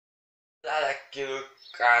Aqui do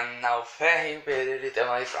canal Ferro Pereira,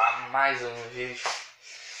 estamos aí para mais um vídeo.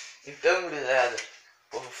 Então, gurizada,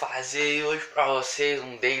 vou fazer hoje para vocês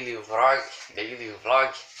um daily vlog,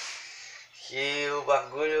 que o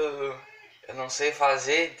bagulho eu não sei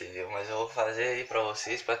fazer, entendeu? Mas eu vou fazer aí para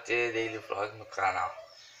vocês para ter daily vlog no canal.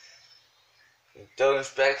 Então, eu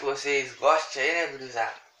espero que vocês gostem aí, né,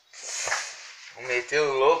 gurizada? Vou meter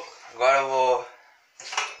o louco. Agora eu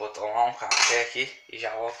vou tomar um café aqui e já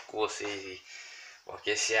volto com vocês aí. Vou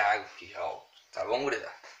aquecer a água aqui, já volto. Tá bom,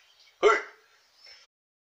 gurizada?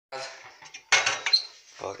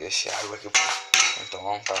 Vou aquecer a água aqui pra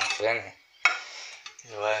tomar um café, né?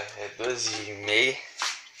 É 12h30.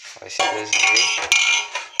 Vai ser 12h30.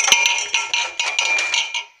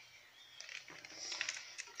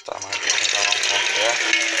 Tá mais pra tomar um café.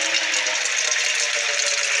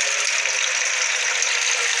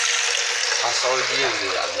 Passar o dia,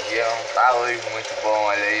 gurizada. O dia não tá hoje muito bom,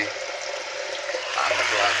 olha aí. Tá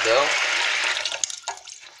nubladão.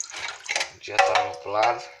 O dia tá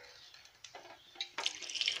nublado.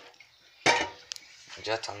 O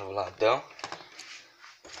dia tá nubladão.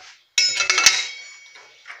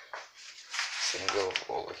 Acendeu o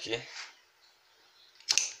fogo aqui.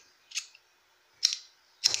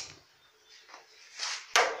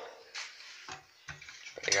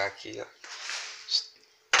 Deixa eu pegar aqui, ó.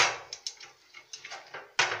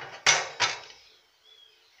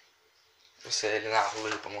 Vou sair ali na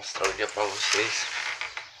rua pra mostrar o dia pra vocês.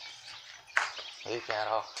 Aí,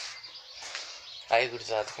 canal. Aí,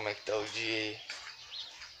 gurizada, como é que tá o dia aí?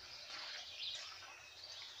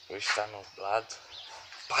 Hoje tá nublado.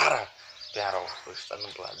 Para, Carol. Hoje tá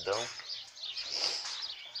nubladão.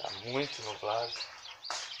 Tá muito nublado.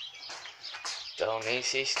 Então nem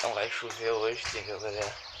sei se não vai chover hoje, entendeu,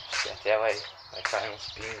 galera? Acho que até vai cair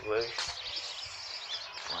uns pingos hoje.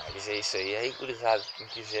 Mas é isso aí. Aí, gurizada, quem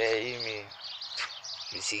quiser aí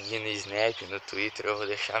me seguir no Snap, no Twitter, eu vou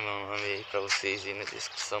deixar meu nome aí pra vocês aí na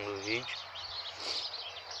descrição do vídeo.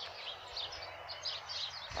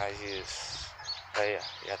 Mas isso. Aí, ó,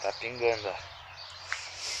 já tá pingando, ó.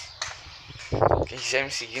 Quem quiser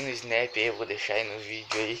me seguir no Snap aí, eu vou deixar aí no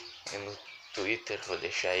vídeo aí. E no Twitter, vou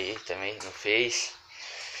deixar aí também, no Face.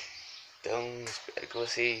 Então, espero que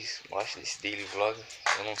vocês gostem desse daily vlog.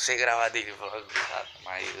 Eu não sei gravar daily vlog,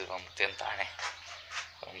 mas vamos tentar, né?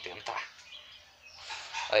 Vamos tentar.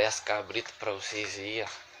 Olha as cabritas pra vocês aí, ó.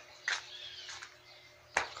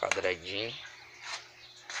 Quadradinho.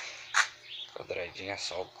 Quadradinha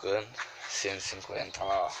só o cano. 150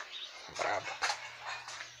 lá, ó. Braba.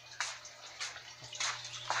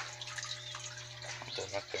 Então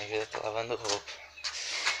minha canja tá lavando roupa.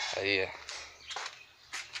 Aí, ó.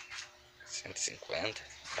 150.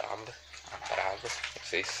 Braba. A braba.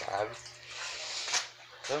 Vocês sabem.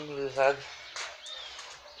 Então, gurizada.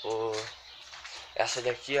 Essa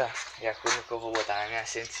daqui, ó, é a curva que eu vou botar na minha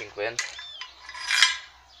 150.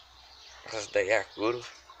 Essa daí é a curva.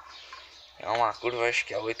 É uma curva, acho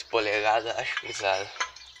que é 8 polegadas, acho que pesada.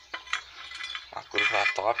 Uma curva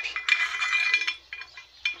top.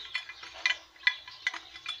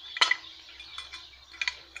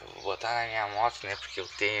 Eu vou botar na minha moto, né? Porque eu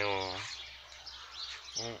tenho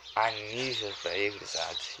um anível pra ir,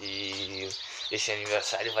 gurizada. E esse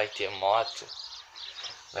aniversário vai ter moto.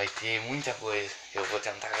 Vai ter muita coisa. Eu vou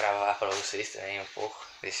tentar gravar pra vocês também um pouco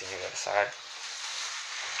desse aniversário.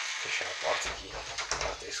 Vou fechar a porta aqui, a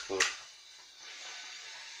porta tá escura.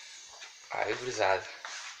 Aí, gurizada,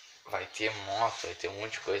 vai ter moto, vai ter um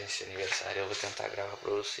monte de coisa nesse aniversário. Eu vou tentar gravar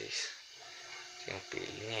pra vocês. Tem um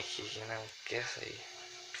pelinho aqui que não quer sair.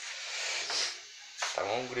 Tá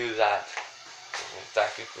bom, gurizada? Vou estar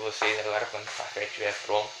aqui com vocês agora quando o café estiver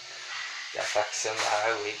pronto. Já tá aquecendo a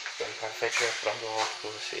água aí. Quando o café estiver pronto, eu volto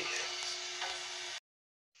com vocês.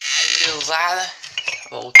 Aí, gurizada,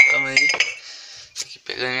 voltamos aí. Tô aqui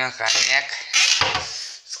pegando minha caneca.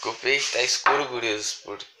 Desculpa aí que tá escuro, gurizos,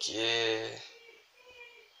 porque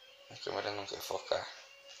a câmera não quer focar.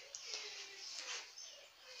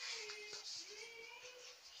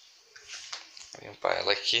 Vou limpar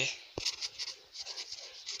ela aqui.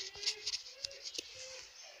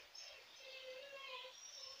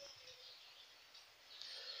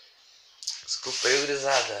 Desculpa aí,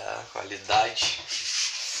 gurizada, a qualidade.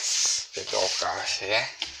 Vou pegar o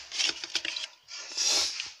café.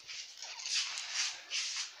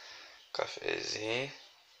 Cafezinho.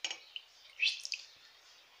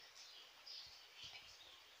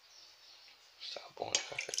 Tá bom o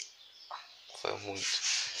café. Foi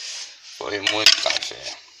muito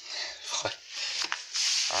café. Foi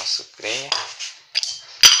uma sucrinha.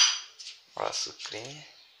 Uma sucrinha.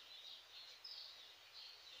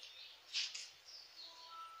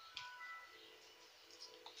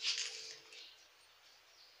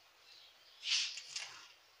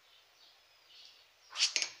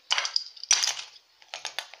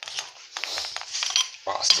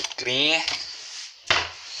 xicrinha.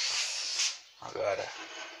 Agora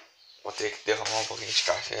vou ter que derramar um pouquinho de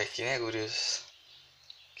café aqui, né, guris?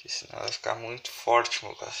 Porque senão vai ficar muito forte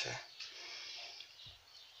meu café.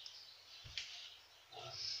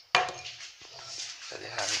 Já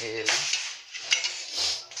derramei ele.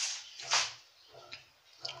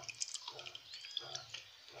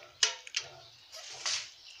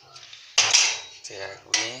 Tem a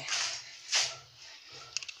aguinha.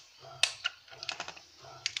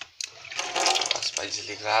 Passo para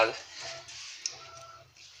desligado.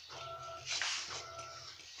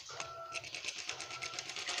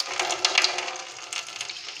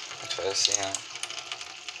 A gente faz assim, ó.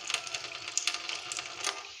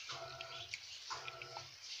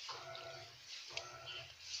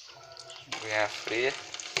 Aguinha fria.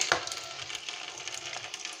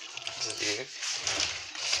 Desliga.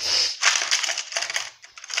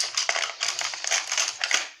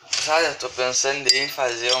 Sabe, eu tô pensando em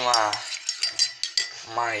fazer uma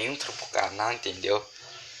intro pro canal, entendeu?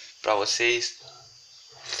 Pra vocês.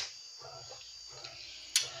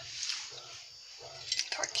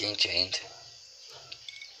 Tá quente ainda.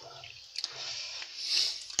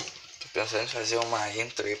 Tô pensando em fazer uma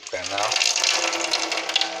intro aí pro canal.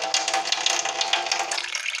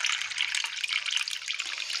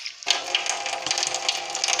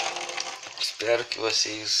 Espero que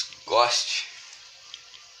vocês gostem.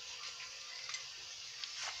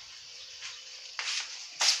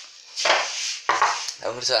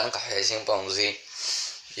 Eu vou precisar de um cafezinho, um pãozinho.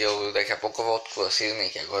 E eu daqui a pouco eu volto com vocês, né?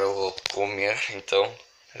 Que agora eu vou comer, então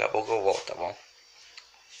daqui a pouco eu volto, tá bom?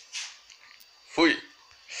 Fui!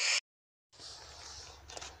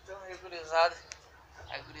 Então aí, gurizada.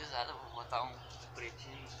 Aí, gurizada, eu vou botar um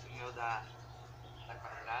pretinho no meu da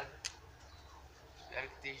Quadrada. Espero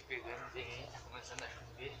que esteja pegando bem aí, tá começando a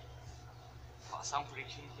chover. Vou passar um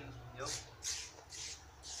pretinho aqui no pneu.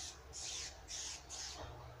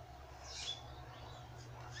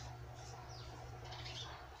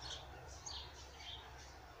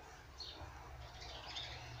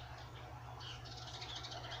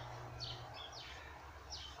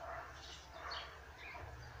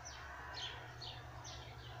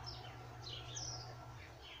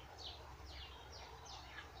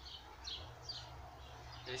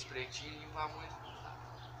 Esse pretinho limpa muito,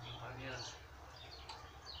 limpa mesmo.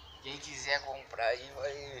 Quem quiser comprar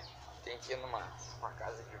aí tem que ir numa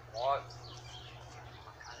casa de moto,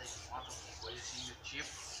 alguma coisa assim do tipo,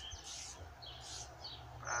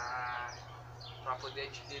 pra poder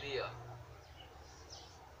adquirir, ó.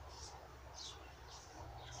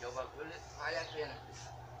 Porque o bagulho vale a pena.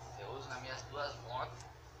 Eu uso nas minhas duas motos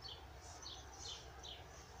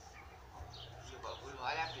e o bagulho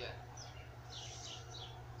vale a pena.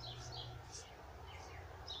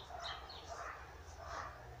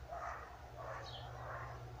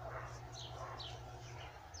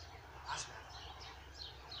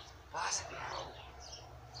 Passa, Biel.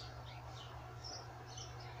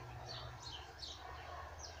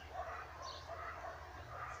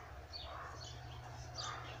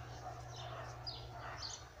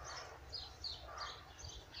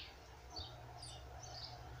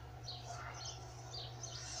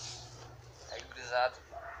 Aí, gurizada,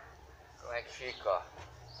 como é que fica, ó?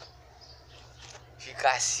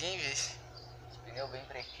 Fica assim, viu? Esse pneu bem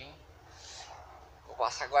pretinho. Vou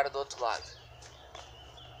passar agora do outro lado.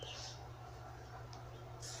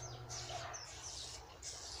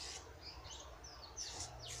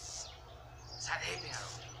 Sai daí,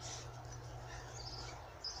 Biel.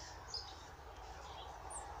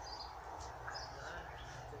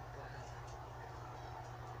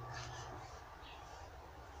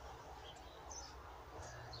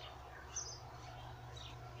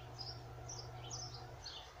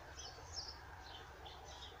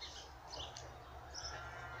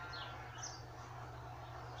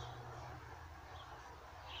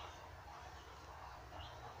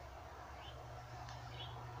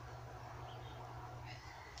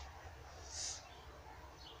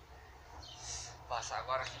 Vou passar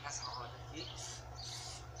agora aqui nessa roda aqui.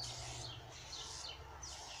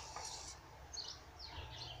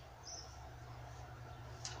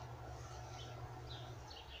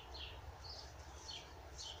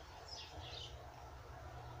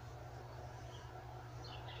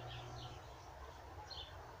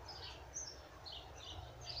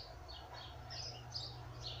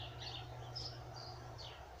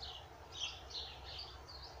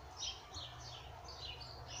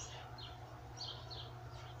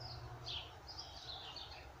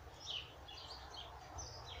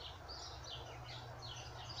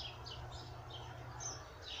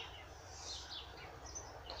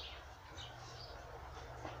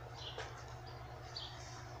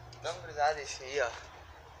 Então, gurizada, esse aí, ó.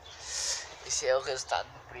 Esse é o resultado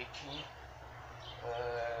do pretinho.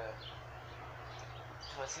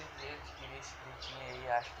 Se vocês adquirir esse pretinho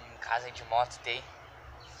aí, acho que em casa de moto tem.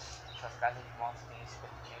 Essas casas de moto tem esse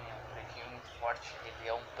pretinho, é um pretinho muito forte. Ele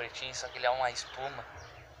é um pretinho, só que ele é uma espuma.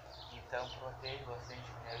 Então protege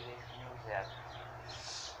bastante o pneu e deixa o pneu zero.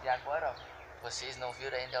 E agora, ó, vocês não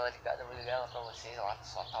viram ainda ela ligada, eu vou ligar ela pra vocês, ela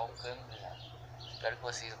só tá o cano, né? Espero que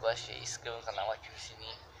vocês gostem aí, se inscrevam no canal, ative o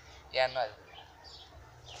sininho. E é nóis,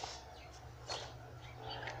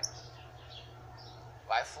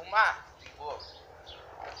 vai fumar, pô.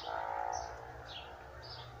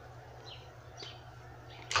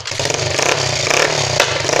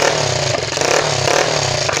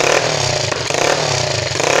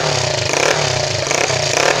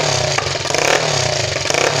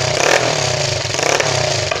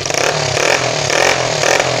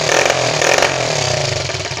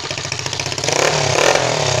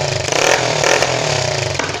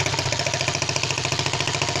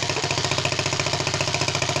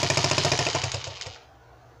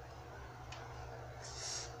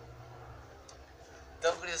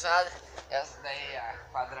 Então, gurizada, essa daí é a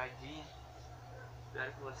quadradinha.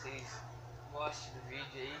 Espero que vocês gostem do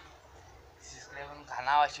vídeo aí. Se inscreva no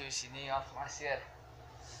canal, ative o sininho, ó, fumaceira.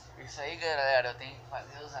 Isso aí, galera, eu tenho que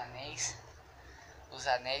fazer os anéis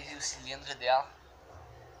e o cilindro dela,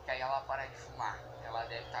 que aí ela para de fumar. Ela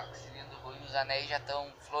deve estar com o cilindro ruim, os anéis já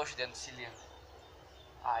estão frouxos dentro do cilindro.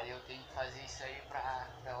 Aí eu tenho que fazer isso aí pra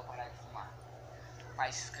ela parar de fumar.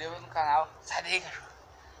 Mas se inscreva no canal, sai daí, cachorro.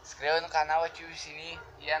 Se inscreva no canal, ative o sininho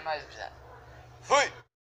e é nóis, gurizada. Fui!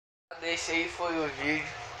 Esse aí foi o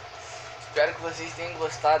vídeo. Espero que vocês tenham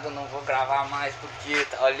gostado. Eu não vou gravar mais porque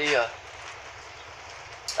tá ali, ó.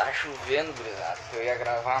 Tá chovendo, gurizada. Eu ia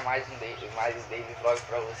gravar mais daily vlog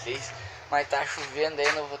pra vocês, mas tá chovendo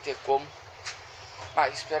aí, não vou ter como.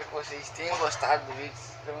 Mas espero que vocês tenham gostado do vídeo.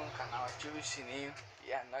 Se inscrevam no canal, ative o sininho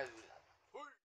e é nóis, gurizada.